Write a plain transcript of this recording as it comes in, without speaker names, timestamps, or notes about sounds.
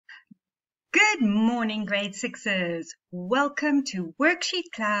Good morning, grade sixes. Welcome to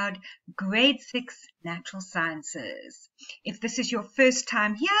WorksheetCloud, grade 6 Natural Sciences. If this is your first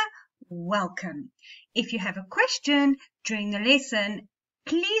time here, welcome. If you have a question during the lesson,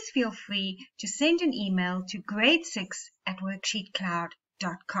 please feel free to send an email to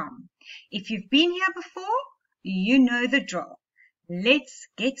grade6@worksheetcloud.com. If you've been here before, you know the drill. Let's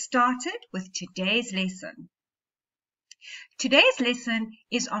get started with today's lesson. Today's lesson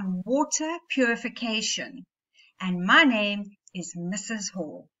is on water purification, and my name is Mrs.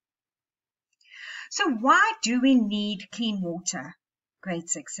 Hall. So why do we need clean water, grade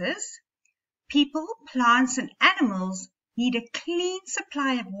sixes? People, plants, and animals need a clean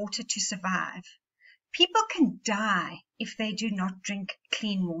supply of water to survive. People can die if they do not drink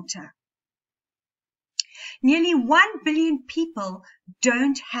clean water. Nearly 1 billion people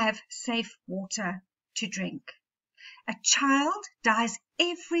don't have safe water to drink. A child dies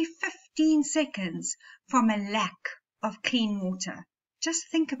every 15 seconds from a lack of clean water. Just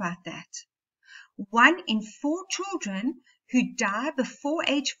think about that. 1 in 4 children who die before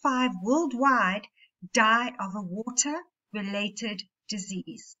age 5 worldwide die of a water-related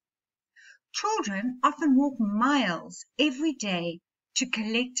disease. Children often walk miles every day to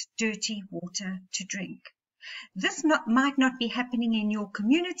collect dirty water to drink. This might not be happening in your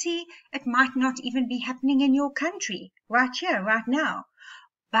community. It might not even be happening in your country, right here, right now.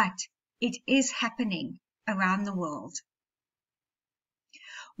 But it is happening around the world.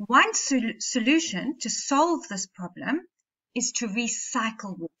 One solution to solve this problem is to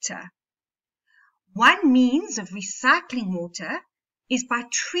recycle water. One means of recycling water is by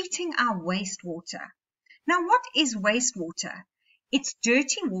treating our wastewater. Now, what is wastewater? It's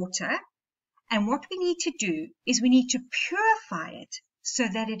dirty water. And what we need to do is we need to purify it so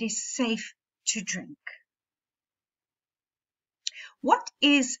that it is safe to drink. What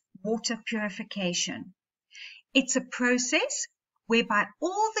is water purification? It's a process whereby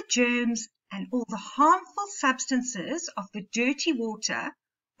all the germs and all the harmful substances of the dirty water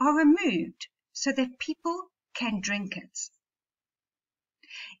are removed so that people can drink it.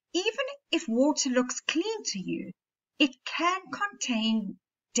 Even if water looks clean to you, it can contain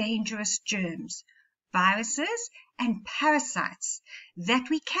dangerous germs, viruses, and parasites that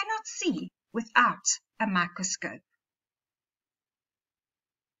we cannot see without a microscope.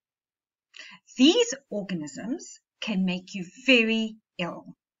 These organisms can make you very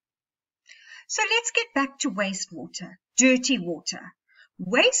ill. So let's get back to wastewater, dirty water.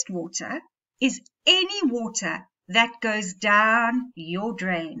 Wastewater is any water that goes down your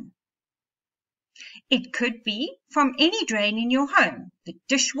drain. It could be from any drain in your home, the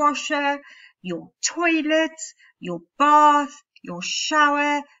dishwasher, your toilet, your bath, your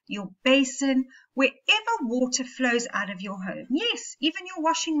shower, your basin, wherever water flows out of your home. Yes, even your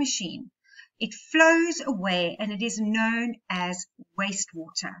washing machine. It flows away and it is known as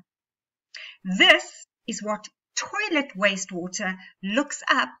wastewater. This is what toilet wastewater looks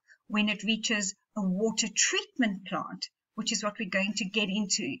up when it reaches a water treatment plant, which is what we're going to get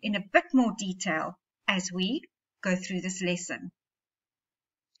into in a bit more detail as we go through this lesson.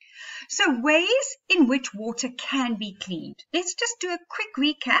 So ways in which water can be cleaned. Let's just do a quick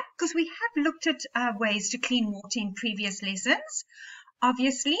recap because we have looked at ways to clean water in previous lessons.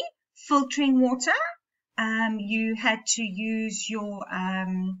 Obviously, filtering water. You had to use your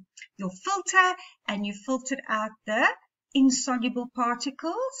filter and you filtered out the insoluble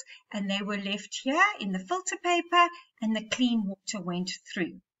particles and they were left here in the filter paper and the clean water went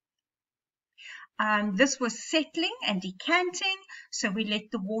through. This was settling and decanting, so we let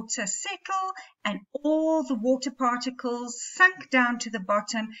the water settle and all the water particles sunk down to the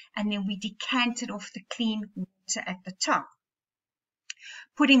bottom and then we decanted off the clean water at the top.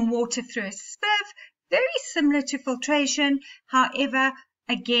 Putting water through a sieve, very similar to filtration. However,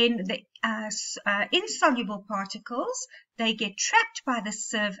 again, the insoluble particles, they get trapped by the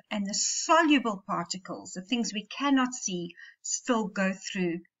sieve and the soluble particles, the things we cannot see, still go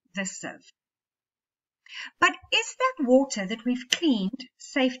through the sieve. But is that water that we've cleaned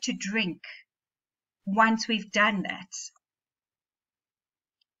safe to drink once we've done that?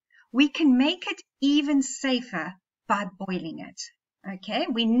 We can make it even safer by boiling it. Okay,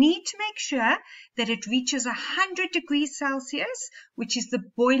 we need to make sure that it reaches 100 degrees Celsius, which is the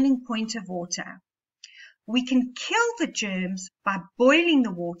boiling point of water. We can kill the germs by boiling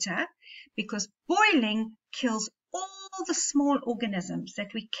the water because boiling kills all the small organisms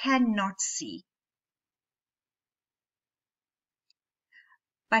that we cannot see.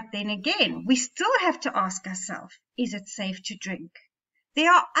 But then again, we still have to ask ourselves, is it safe to drink? There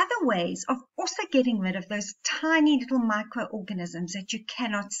are other ways of also getting rid of those tiny little microorganisms that you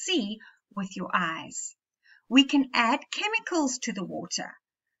cannot see with your eyes. We can add chemicals to the water.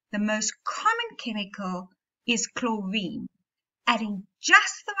 The most common chemical is chlorine. Adding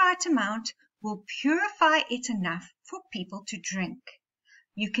just the right amount will purify it enough for people to drink.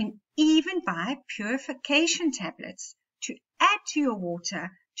 You can even buy purification tablets to add to your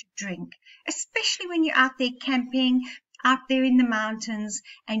water to drink, especially when you're out there camping, out there in the mountains,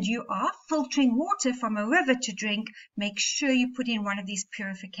 and you are filtering water from a river to drink. Make sure you put in one of these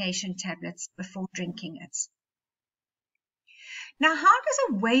purification tablets before drinking it. Now, how does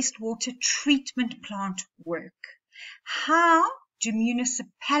a wastewater treatment plant work? How do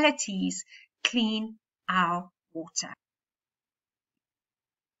municipalities clean our water?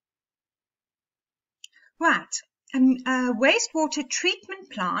 Right, a wastewater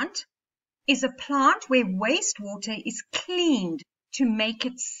treatment plant is a plant where wastewater is cleaned to make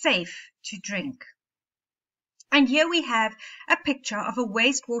it safe to drink. And here we have a picture of a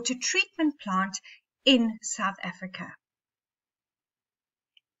wastewater treatment plant in South Africa.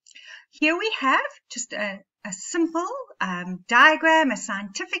 Here we have just a simple diagram, a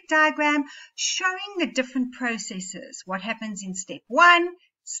scientific diagram showing the different processes, what happens in step 1,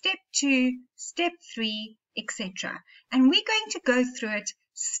 step 2, step 3, etc. And we're going to go through it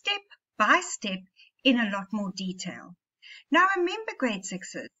step by step in a lot more detail. Now remember, grade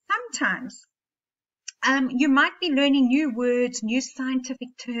 6s, sometimes you might be learning new words, new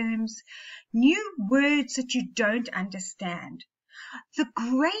scientific terms, new words that you don't understand. The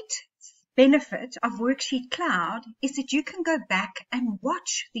great benefit of WorksheetCloud is that you can go back and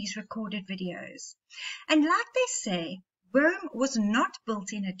watch these recorded videos. And like they say, Rome was not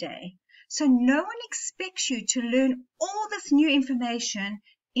built in a day, so no one expects you to learn all this new information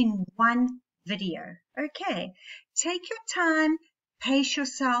in one video. Okay, take your time, pace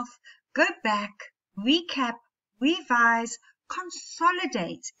yourself, go back, recap, revise,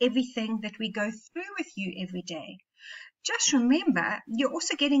 consolidate everything that we go through with you every day. Just remember, you're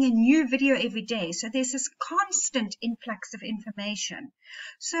also getting a new video every day, so there's this constant influx of information.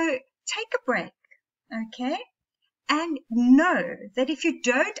 So take a break, okay? And know that if you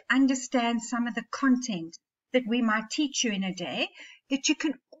don't understand some of the content that we might teach you in a day, that you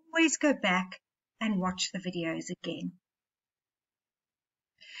can always go back and watch the videos again.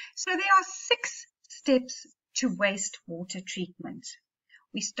 So there are 6 steps to wastewater treatment.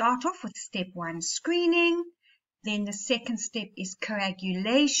 We start off with step 1, screening. Then the second step is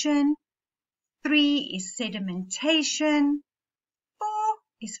coagulation. 3 is sedimentation. 4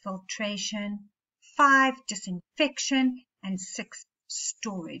 is filtration. 5, disinfection. And 6,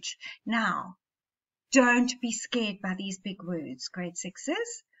 storage. Now, don't be scared by these big words, grade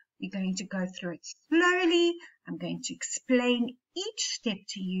 6s. We're going to go through it slowly. I'm going to explain each step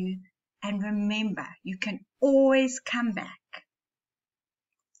to you. And remember, you can always come back.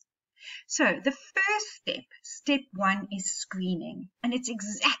 So the first step, step 1, is screening. And it's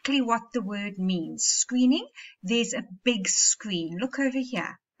exactly what the word means. Screening, there's a big screen. Look over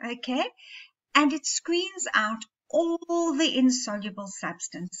here, okay? And it screens out all the insoluble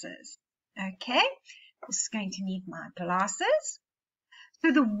substances, okay? This is going to need my glasses.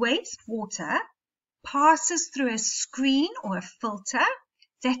 So the wastewater passes through a screen or a filter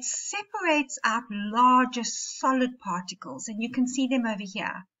that separates out larger solid particles. And you can see them over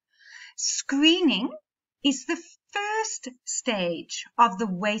here. Screening is the first stage of the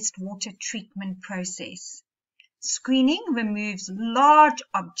wastewater treatment process. Screening removes large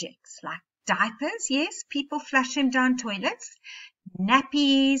objects like diapers, yes, people flush them down toilets,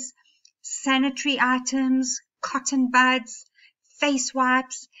 nappies, sanitary items, cotton buds, face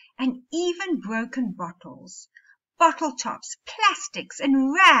wipes, and even broken bottles, bottle tops, plastics,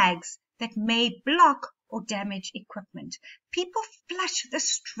 and rags that may block or damage equipment. People flush the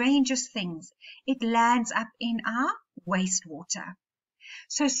strangest things. It lands up in our wastewater.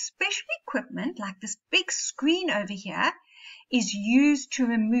 So special equipment like this big screen over here is used to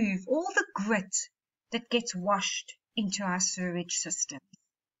remove all the grit that gets washed into our sewage system.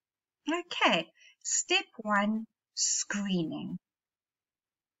 Okay, step 1, screening.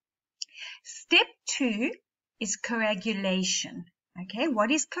 Step 2 is coagulation. Okay,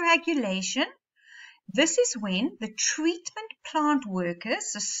 what is coagulation? This is when the treatment plant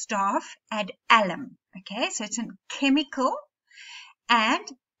workers, the staff, add alum. Okay, so it's a chemical and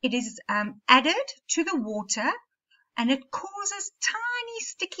it is added to the water and it causes tiny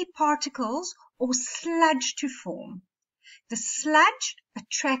sticky particles or sludge to form. The sludge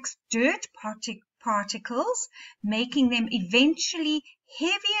attracts dirt particles, making them eventually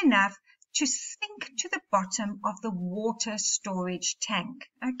heavy enough to sink to the bottom of the water storage tank.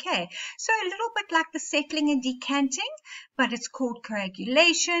 Okay, so a little bit like the settling and decanting, but it's called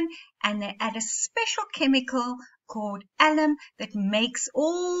coagulation, and they add a special chemical called alum that makes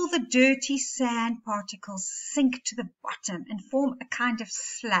all the dirty sand particles sink to the bottom and form a kind of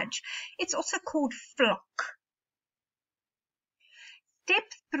sludge. It's also called flock. Step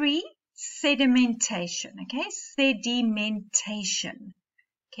 3, sedimentation. Okay, sedimentation.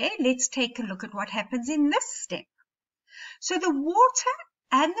 Okay, let's take a look at what happens in this step. So the water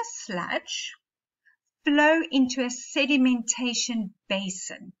and the sludge flow into a sedimentation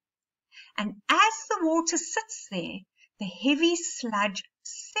basin. And as the water sits there, the heavy sludge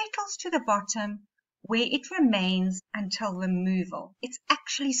settles to the bottom where it remains until removal. It's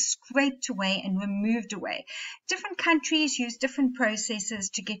actually scraped away and removed away. Different countries use different processes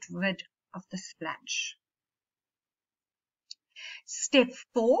to get rid of the sludge. Step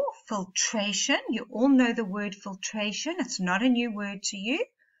 4, filtration. You all know the word filtration. It's not a new word to you.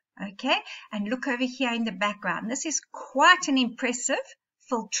 Okay, and look over here in the background. This is quite an impressive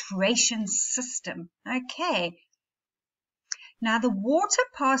filtration system. Okay, now the water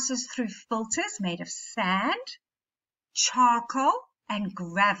passes through filters made of sand, charcoal, and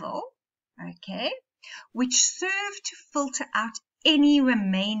gravel. Okay, which serve to filter out any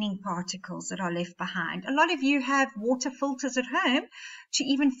remaining particles that are left behind. A lot of you have water filters at home to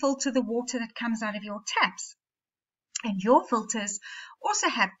even filter the water that comes out of your taps. And your filters also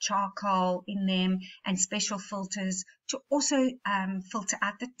have charcoal in them and special filters to also filter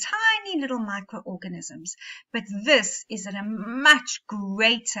out the tiny little microorganisms. But this is at a much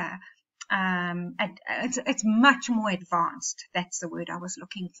greater, it's much more advanced. That's the word I was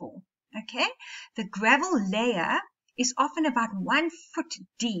looking for. Okay, the gravel layer is often about 1 foot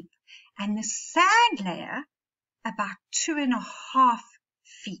deep, and the sand layer about 2.5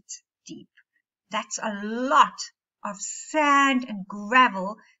 feet deep. That's a lot of sand and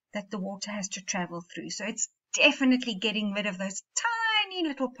gravel that the water has to travel through. So it's definitely getting rid of those tiny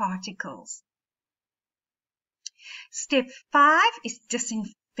little particles. Step 5 is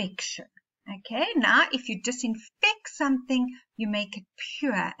disinfection. Okay, now if you disinfect something, you make it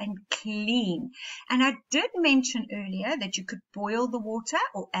pure and clean. And I did mention earlier that you could boil the water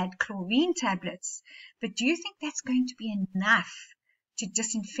or add chlorine tablets. But do you think that's going to be enough to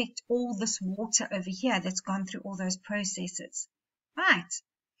disinfect all this water over here that's gone through all those processes? Right.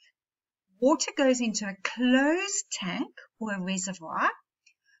 Water goes into a closed tank or a reservoir.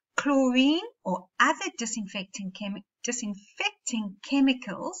 Chlorine or other disinfecting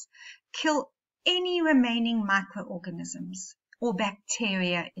chemicals kill any remaining microorganisms or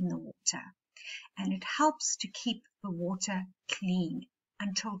bacteria in the water, and it helps to keep the water clean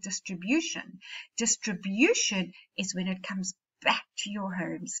until distribution. Distribution is when it comes back to your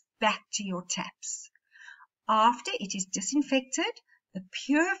homes, back to your taps. After it is disinfected, the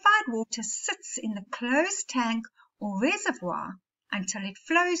purified water sits in the closed tank or reservoir until it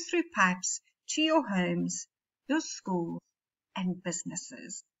flows through pipes to your homes, your schools, and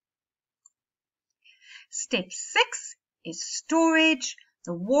businesses. Step 6 is storage.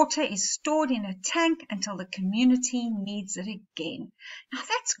 The water is stored in a tank until the community needs it again. Now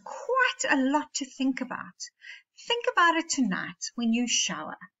that's quite a lot to think about. Think about it tonight when you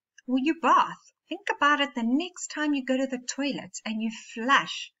shower or you bath. Think about it the next time you go to the toilet and you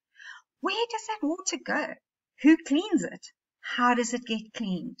flush. Where does that water go? Who cleans it? How does it get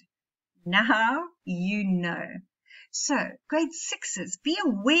cleaned? Now you know. So, grade 6s, be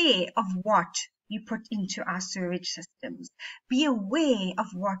aware of what you put into our sewage systems. Be aware of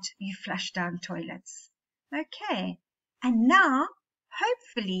what you flush down toilets. Okay, and now,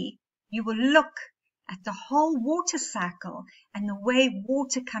 hopefully, you will look at the whole water cycle and the way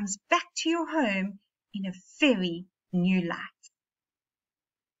water comes back to your home in a very new light.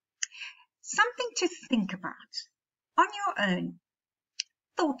 Something to think about on your own.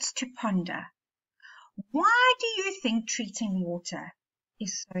 Thoughts to ponder. Why do you think treating water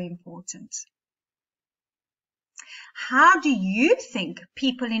is so important? How do you think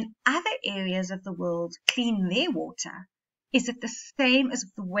people in other areas of the world clean their water? Is it the same as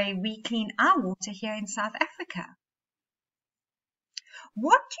the way we clean our water here in South Africa?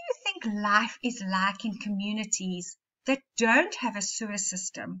 What do you think life is like in communities that don't have a sewer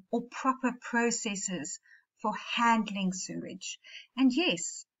system or proper processes for handling sewage? And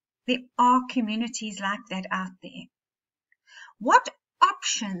yes, there are communities like that out there. What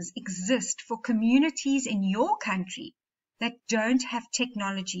options exist for communities in your country that don't have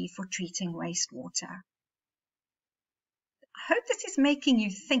technology for treating wastewater? I hope this is making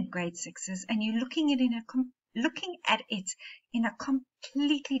you think, grade 6s, and you're looking at it in a looking at it in a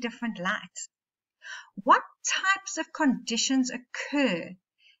completely different light. What types of conditions occur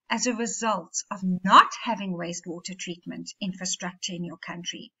as a result of not having wastewater treatment infrastructure in your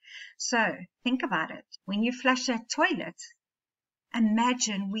country? So think about it. When you flush that toilet,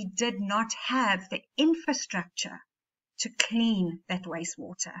 imagine we did not have the infrastructure to clean that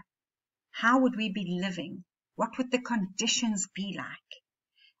wastewater. How would we be living? What would the conditions be like?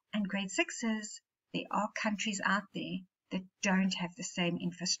 And grade 6s, there are countries out there that don't have the same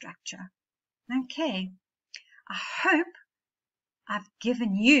infrastructure. Okay, I hope I've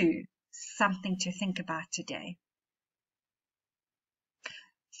given you something to think about today.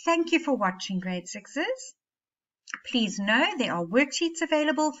 Thank you for watching, grade 6s. Please know there are worksheets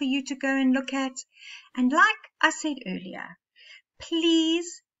available for you to go and look at. And like I said earlier,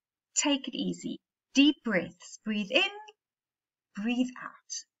 please take it easy. Deep breaths. Breathe in, breathe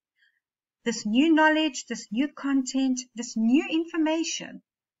out. This new knowledge, this new content, this new information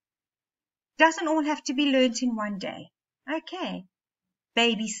doesn't all have to be learnt in one day. Okay,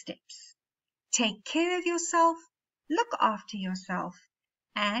 baby steps. Take care of yourself, look after yourself,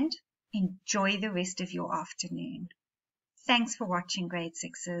 and enjoy the rest of your afternoon. Thanks for watching, grade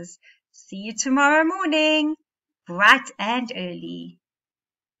 6s. See you tomorrow morning, bright and early.